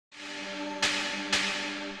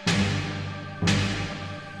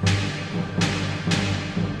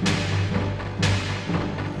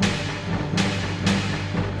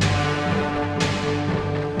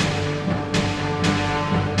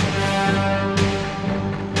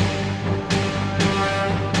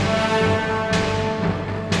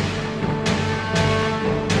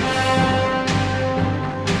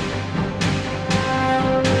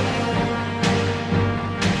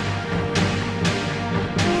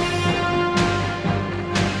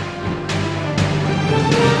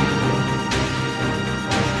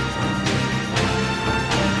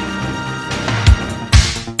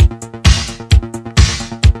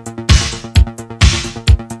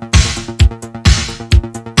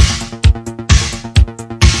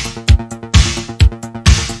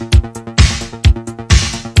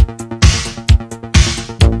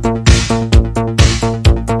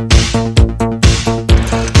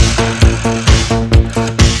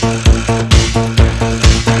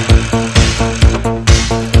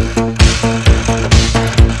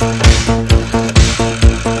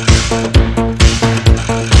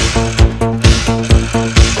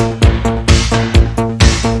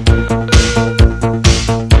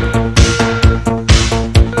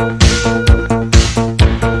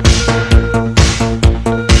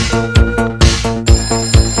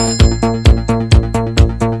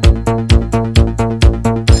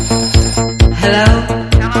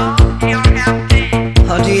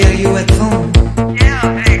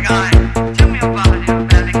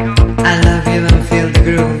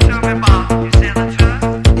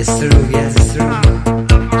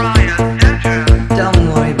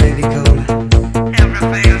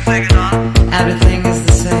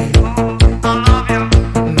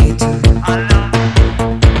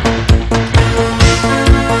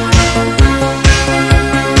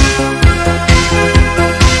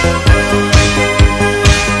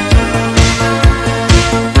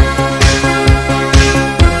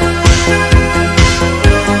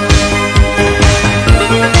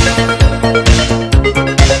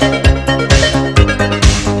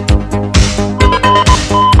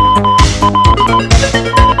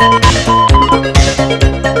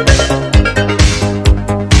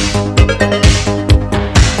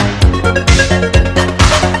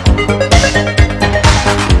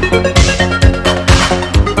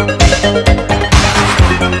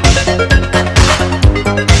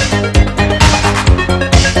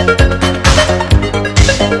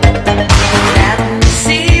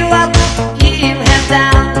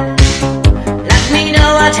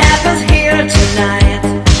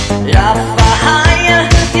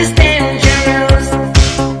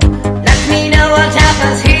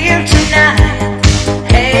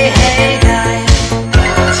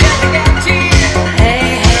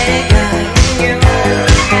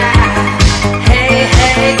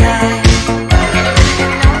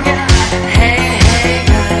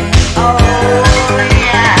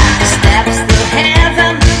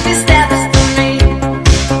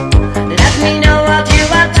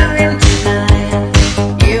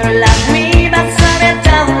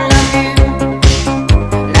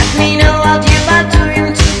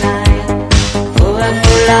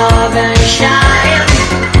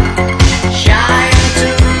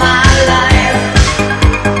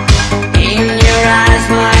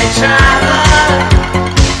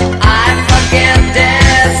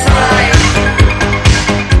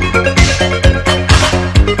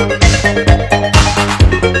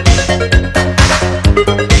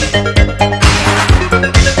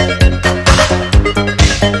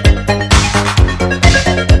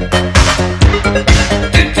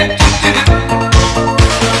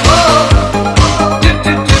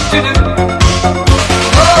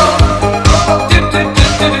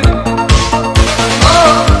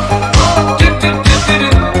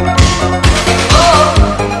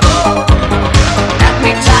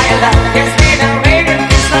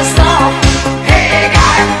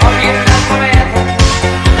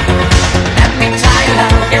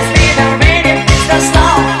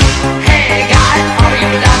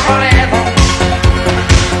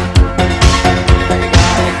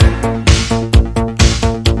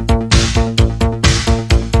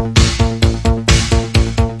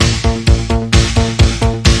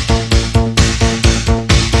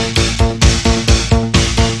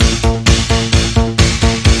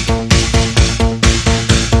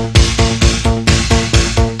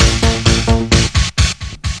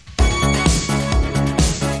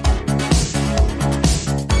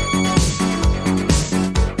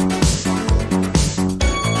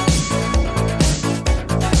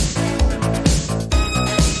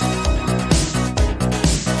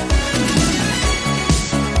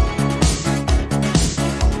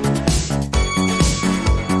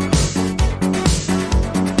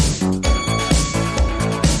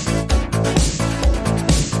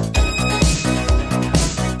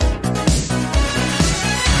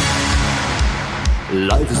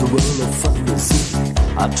world of fantasy.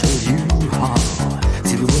 I'll tell you how.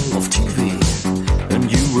 See the world of TV,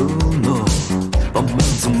 and you will know. A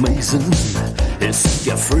man's amazing. It's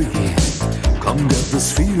get free. Come get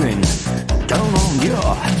this feeling down on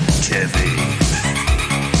your TV.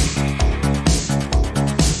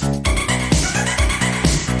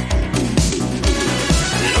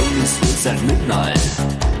 Lonely streets at midnight.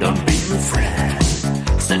 Don't be afraid.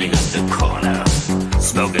 Standing at the corner,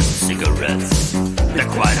 smoking cigarettes. The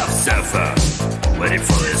quiet observer, waiting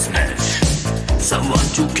for his match. Someone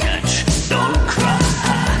to catch, don't cry.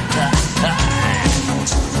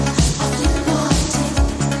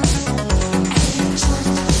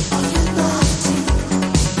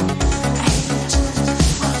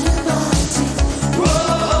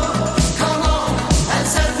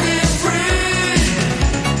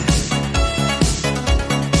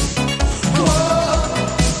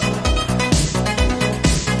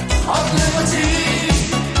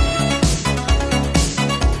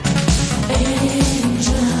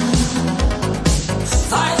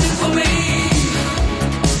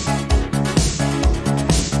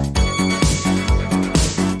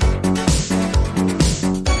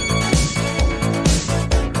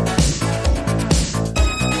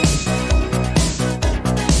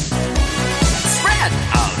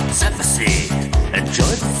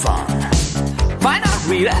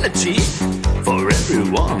 Reality for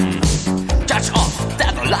everyone. Judge of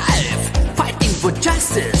death or life, fighting for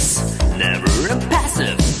justice, never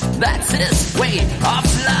impassive. That's his way of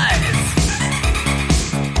life.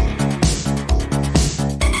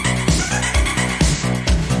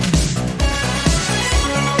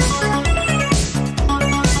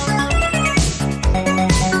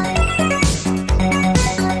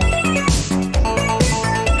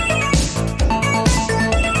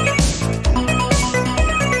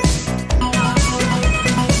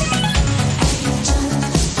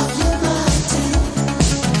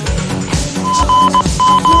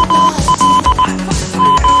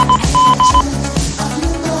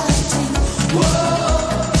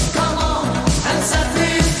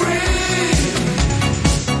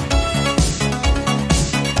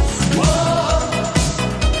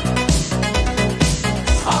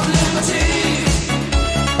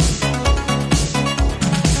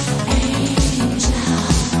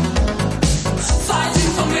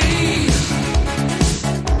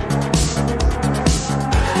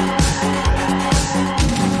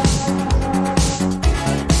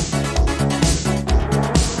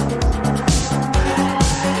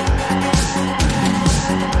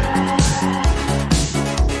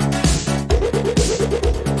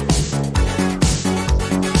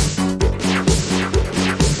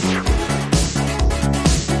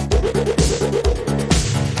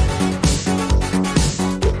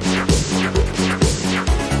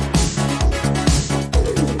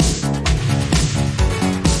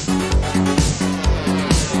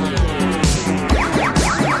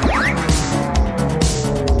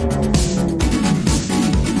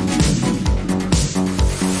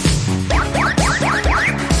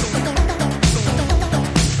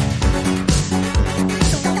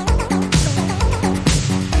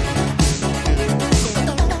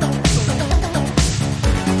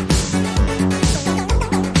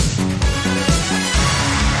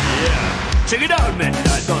 Check it out,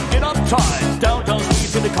 midnight, don't get uptight. Downtown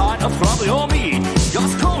streets in the kind of trouble you'll meet.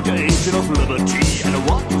 Just call the agent of liberty, and a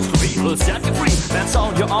 1, 2, 3 will set you free. That's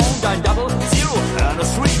on your own, 9 double 0 and a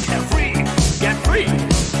 3. Get free, get free.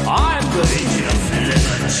 I'm the agent of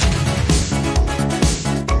liberty.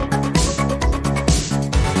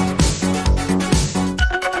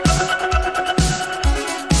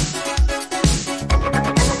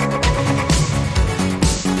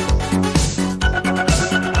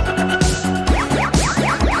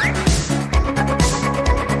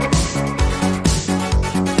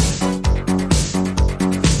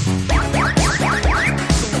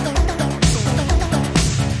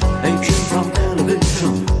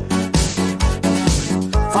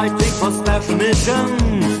 Fighting for special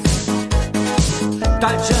missions.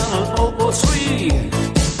 Dial channel 003.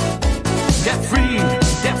 Get free,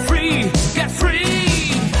 get free, get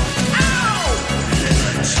free. Ow!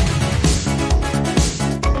 Liberty.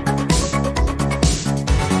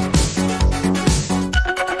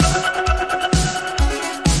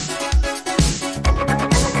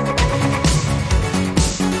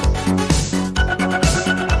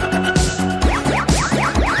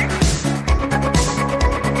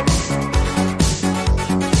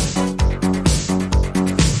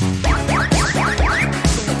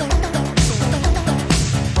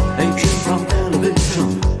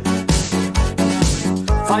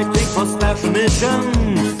 Fighting for special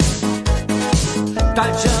missions.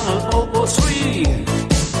 dial channel 003.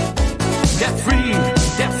 Get free,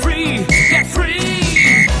 get free, get free.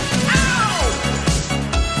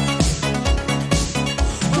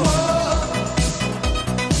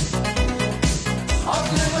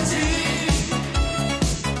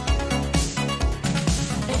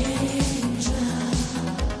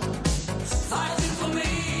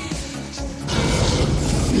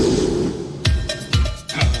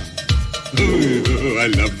 I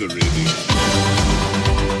love the radio.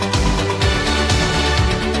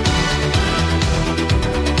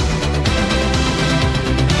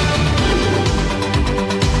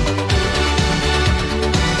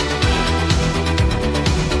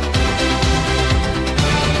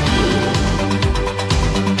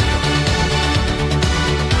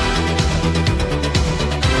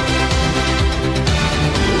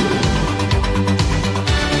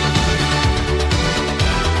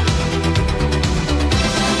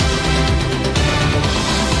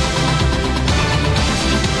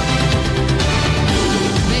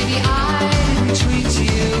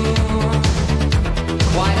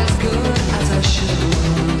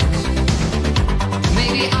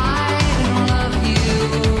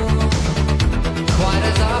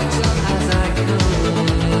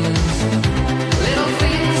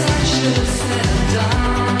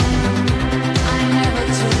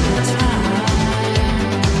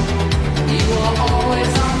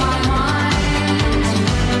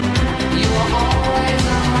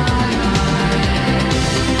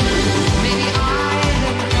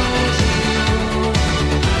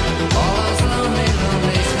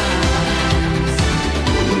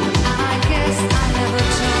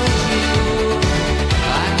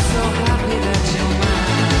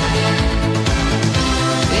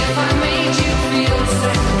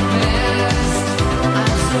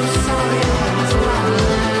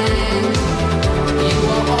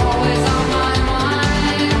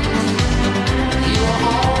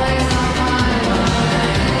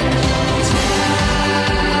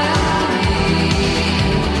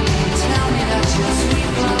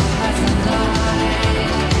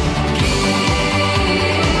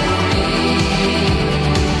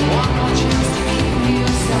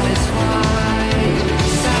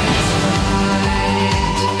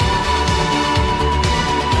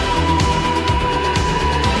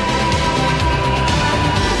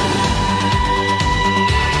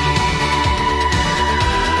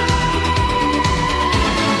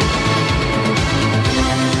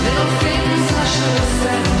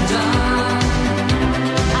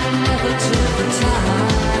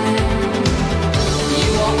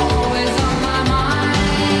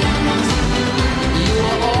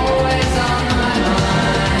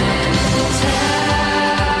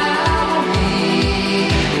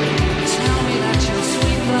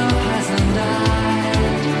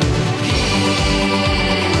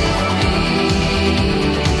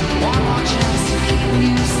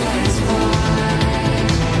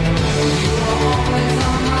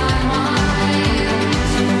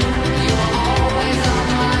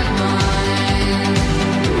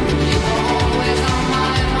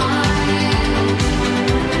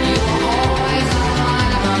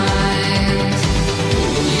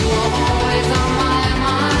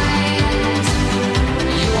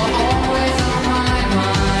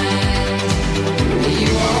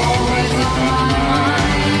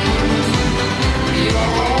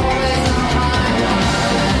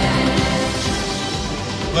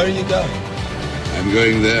 Where are you going? I'm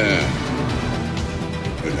going there.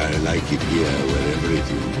 But I like it here, wherever it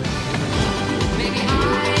is. Maybe I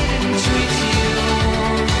didn't treat you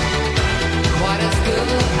quite as good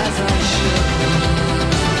as I should.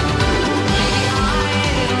 Maybe I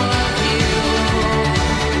didn't love you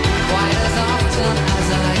quite as often as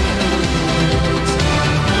I could.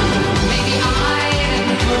 Maybe I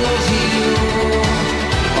didn't hold you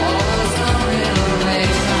all those lonely lonely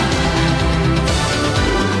times.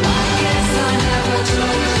 I guess I never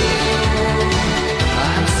told you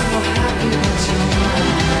I'm so happy that you're mine.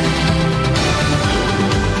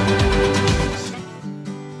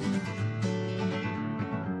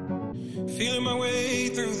 Feeling my way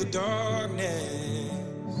through the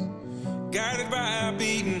darkness, guided by a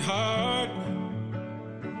beating heart.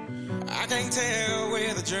 I can't tell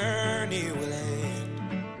where the journey will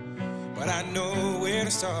end, but I know where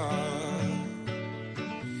to start.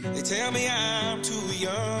 They tell me I'm too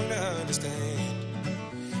young to understand.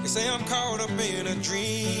 They say I'm caught up in a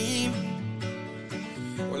dream.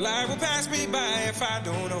 Well, life will pass me by if I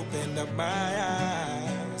don't open up my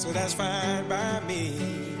eyes. So that's fine by me.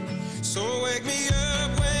 So wake me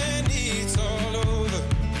up when it's all over,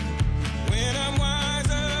 when I'm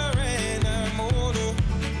wiser and I'm older.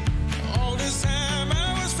 All this time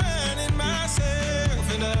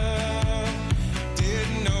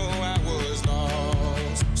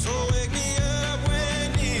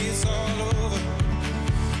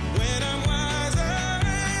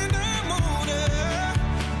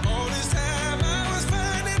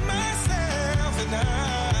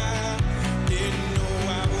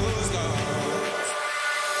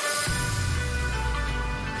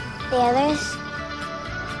The others,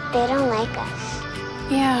 they don't like us.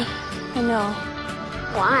 Yeah, I know.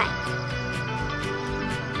 Why?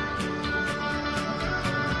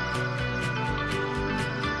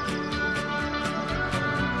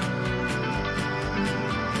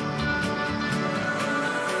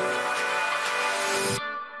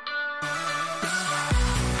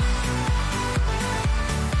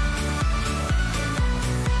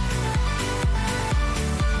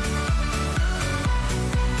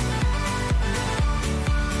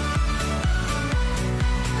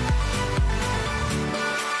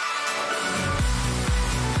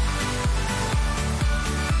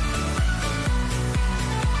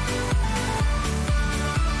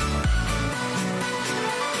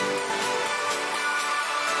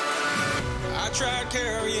 Tried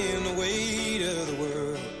carrying the weight of the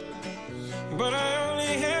world, but I only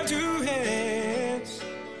have two hands.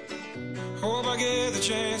 Hope I get the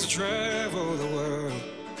chance to travel the world,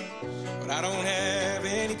 but I don't have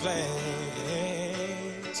any plans.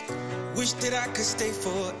 Wish that I could stay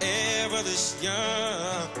forever this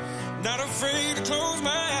young, not afraid to close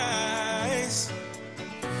my eyes.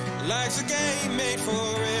 Life's a game made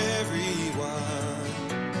for everyone,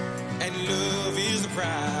 and love is the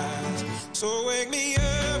prize. So wake me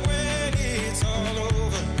up when it's all over.